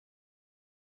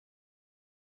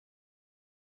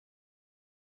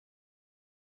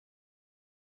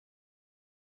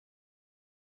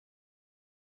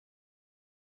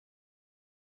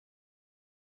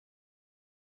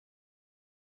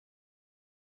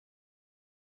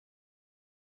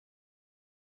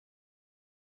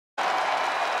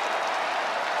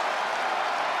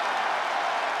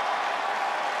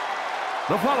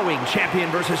The following champion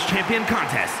versus champion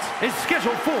contest is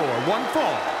scheduled for one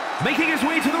fall. Making his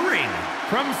way to the ring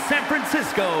from San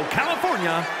Francisco,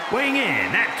 California, weighing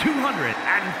in at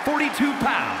 242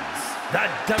 pounds,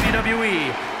 the WWE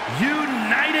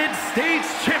United States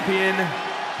Champion,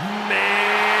 main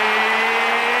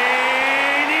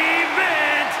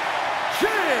event,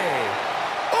 Jey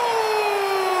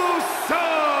Uso!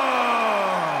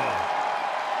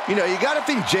 You know, you got to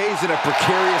think Jay's in a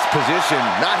precarious position,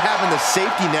 not having the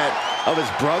safety net of his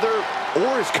brother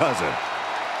or his cousin.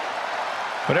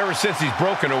 But ever since he's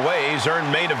broken away, he's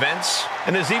earned main events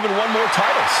and has even won more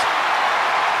titles.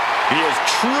 He has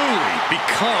truly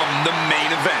become the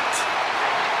main event.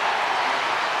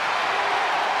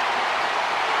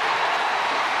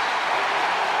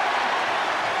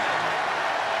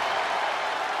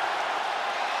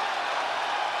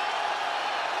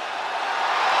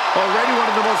 Already one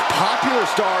of the most popular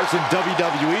stars in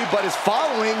WWE, but his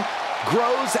following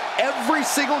grows every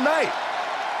single night.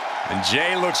 And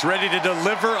Jey looks ready to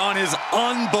deliver on his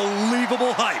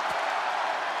unbelievable hype.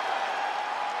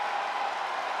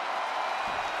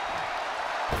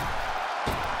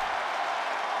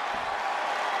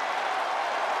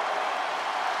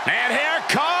 And here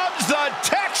comes the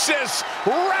Texas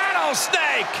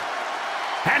Rattlesnake!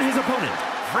 And his opponent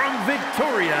from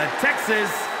Victoria, Texas,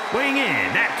 weighing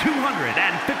in at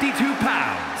 252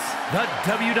 pounds, the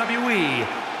WWE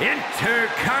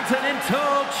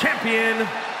Intercontinental Champion,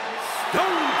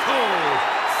 Stone Cold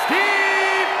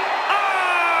Steve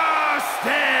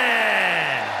Austin!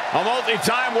 A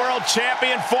multi-time world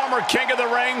champion, former king of the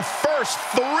ring, first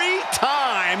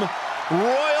three-time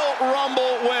Royal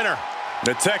Rumble winner.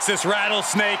 The Texas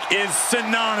Rattlesnake is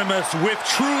synonymous with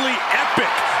truly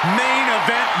epic main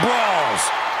event brawls.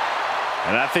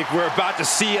 And I think we're about to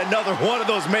see another one of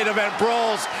those main event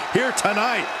brawls here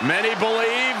tonight. Many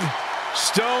believe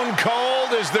Stone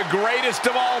Cold is the greatest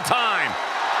of all time.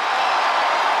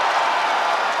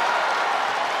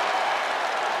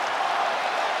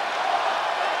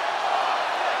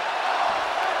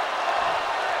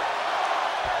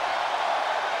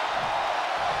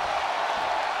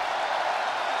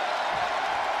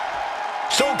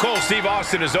 Stone Cold Steve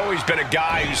Austin has always been a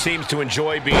guy who seems to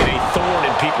enjoy being a thorn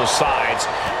in people's sides.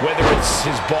 Whether it's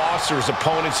his boss or his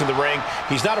opponents in the ring,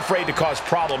 he's not afraid to cause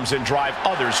problems and drive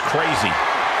others crazy.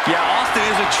 Yeah, Austin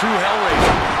is a true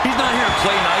hellraiser. He's not here to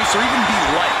play nice or even be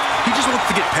liked. He just wants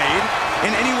to get paid,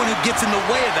 and anyone who gets in the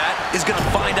way of that is going to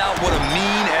find out what a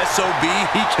mean SOB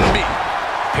he can be.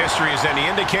 History is any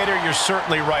indicator. You're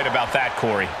certainly right about that,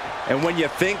 Corey. And when you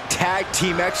think tag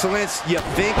team excellence, you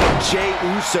think Jey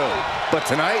Uso. But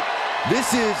tonight,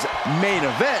 this is main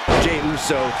event Jey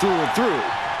Uso through and through,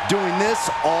 doing this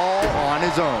all on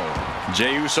his own.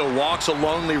 Jey Uso walks a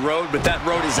lonely road, but that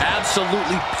road is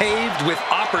absolutely paved with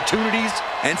opportunities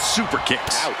and super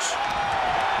kicks. Ouch.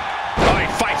 Oh, he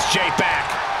fights Jey back.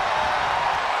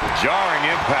 Jarring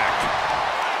impact.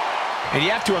 And you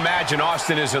have to imagine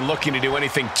Austin isn't looking to do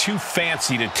anything too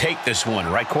fancy to take this one,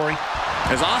 right, Corey?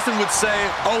 As Austin would say,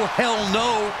 oh, hell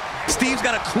no. Steve's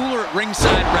got a cooler at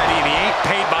ringside ready, and he ain't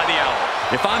paid by the hour.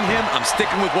 If I'm him, I'm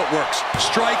sticking with what works.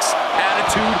 Strikes,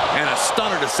 attitude, and a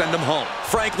stunner to send him home.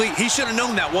 Frankly, he should have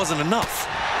known that wasn't enough.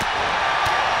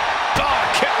 Oh,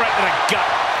 kick right to the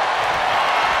gut.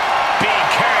 Being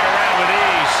carried around with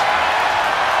ease.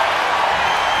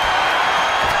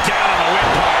 Down on the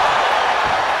windpipe.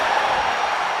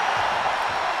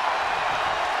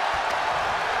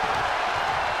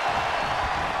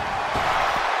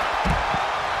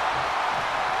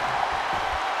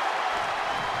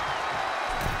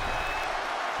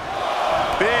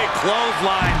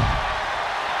 Clothesline.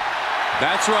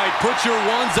 That's right, put your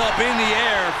ones up in the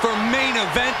air for main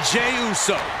event Jey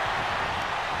Uso.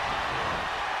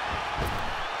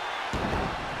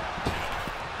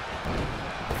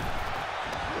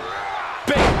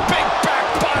 Big back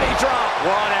body drop.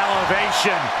 What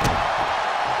elevation.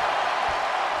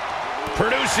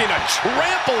 Producing a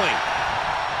trampling.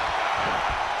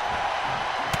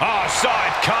 Oh, saw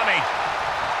it coming.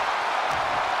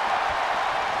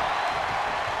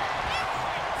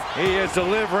 He is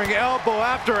delivering elbow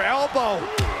after elbow.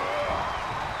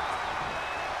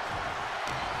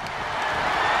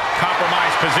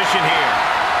 Compromised position here.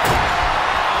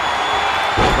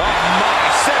 Oh my,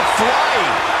 set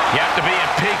flying. You have to be in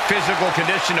peak physical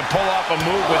condition to pull off a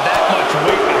move with that much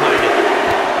weight behind it.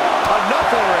 Enough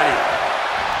already.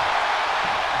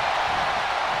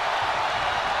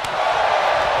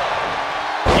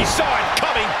 He saw it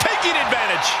coming, taking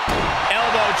advantage.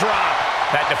 Elbow drop.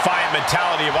 That defiant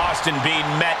mentality of Austin being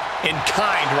met in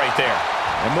kind right there.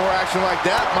 And more action like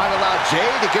that might allow Jey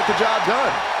to get the job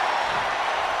done.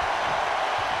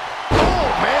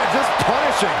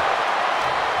 punishing.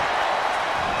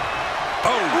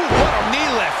 Oh, what a knee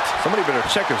lift. Somebody better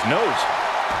check his nose.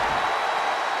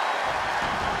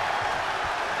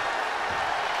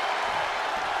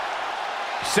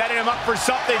 Setting him up for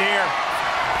something here.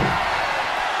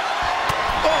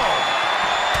 Oh,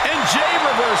 and Jay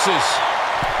reverses.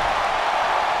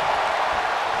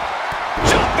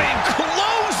 Jumping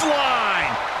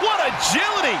clothesline. What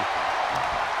agility.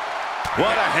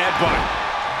 What a headbutt.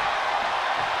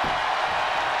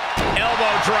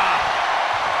 Elbow drop.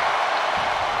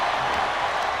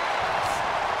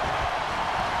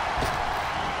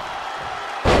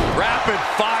 Rapid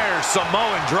fire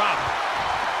Samoan drop.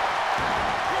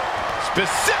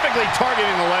 Specifically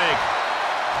targeting the leg.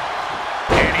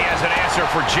 And he has an answer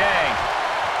for Jay.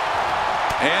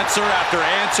 Answer after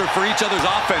answer for each other's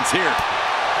offense here.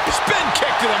 Spin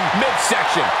kick to the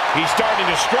midsection. He's starting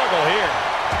to struggle here.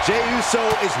 Jey Uso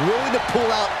is willing to pull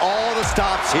out all the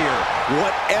stops here,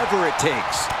 whatever it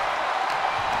takes.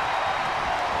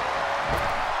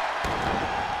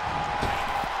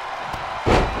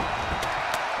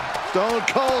 Stone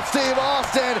Cold Steve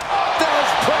Austin, does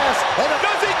press, and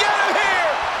does he get him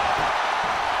here?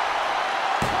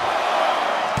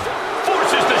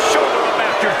 Forces the shoulder up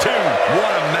after two.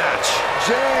 What a match.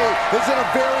 Jey is in a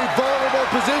very vulnerable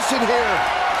position here.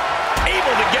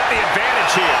 Able to get the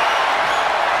advantage here.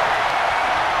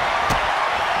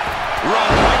 Run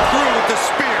right through with the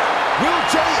spear. Will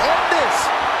Jey end this?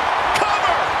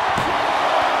 Cover.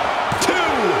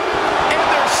 Two. And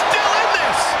they're still in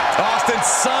this. Austin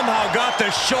somehow got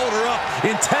the shoulder up.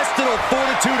 Intestinal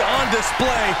fortitude on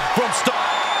display from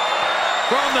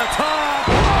the top.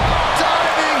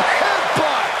 Diving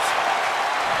headbutt.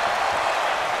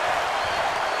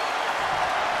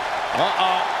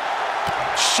 Uh-oh.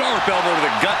 Sharp elbow to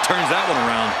the gut turns that one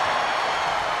around.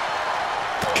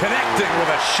 Connecting with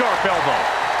a sharp elbow.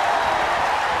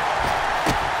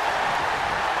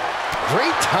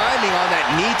 Great timing on that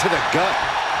knee to the gut.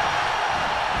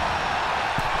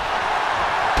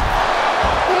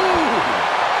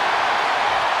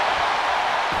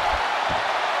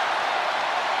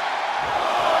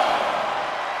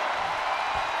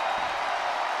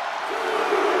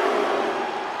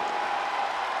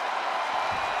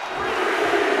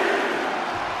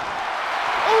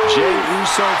 Jey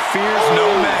Uso fears no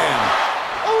man.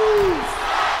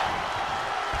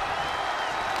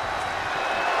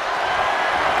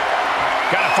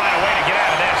 Gotta find a way to get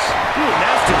out of this. Ooh,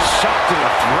 nasty shot to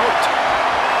the throat.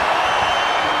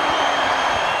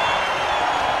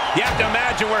 You have to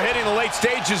imagine we're hitting the late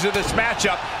stages of this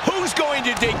matchup. Who's going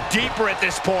to dig deeper at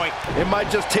this point? It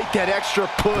might just take that extra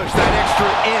push, that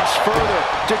extra inch further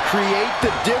to create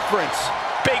the difference.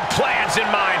 Big plans in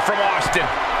mind from Austin.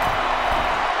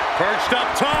 Perched up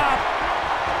top.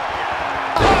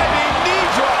 Diving knee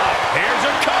drop. Here's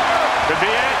a cover. Could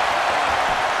be it.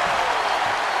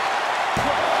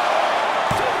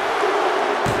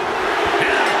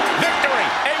 And victory.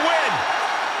 A win.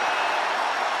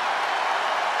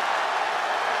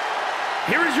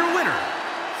 Here is your winner,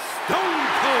 Stone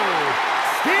Cold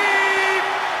Steve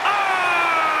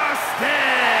Austin.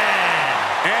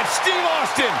 And Steve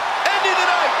Austin ending the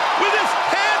night with his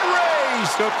hand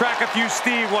raised. Go crack a few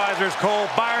Steve Weisers, Cole.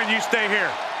 Byron, you stay here.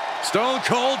 Stone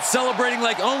Cold celebrating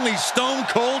like only Stone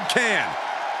Cold can.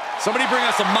 Somebody bring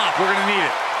us a mop. We're going to need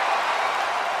it.